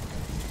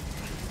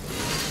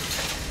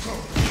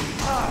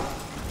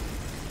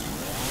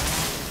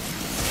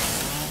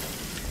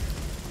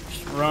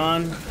 Just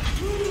run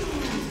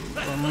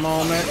for a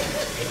moment.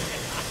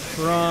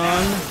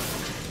 Run.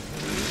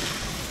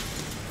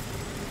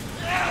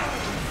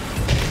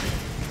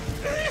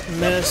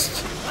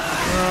 Missed.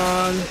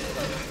 Run.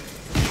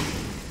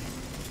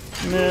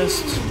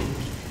 Missed.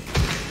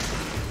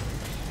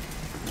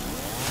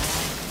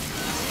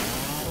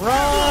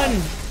 Run!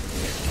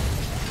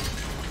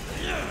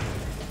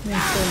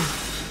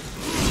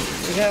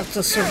 We have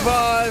to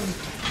survive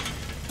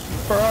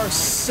for our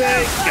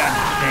sake.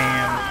 God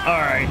damn.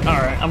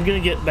 Alright. I'm gonna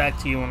get back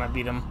to you when I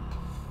beat him.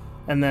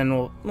 And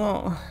then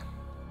well,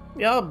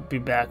 yeah, I'll be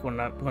back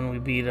when we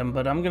beat him,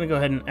 but I'm gonna go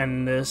ahead and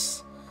end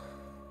this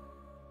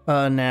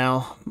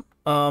now.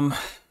 I'm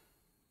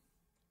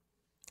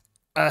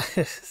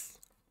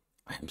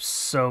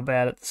so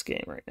bad at this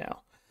game right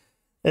now.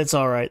 It's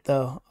all right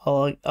though.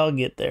 I'll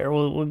get there.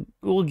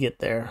 We'll get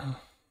there.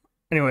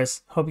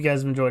 Anyways, hope you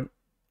guys have enjoyed.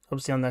 Hope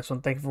to see you on the next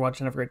one. Thank you for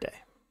watching. Have a great day.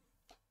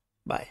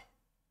 Bye.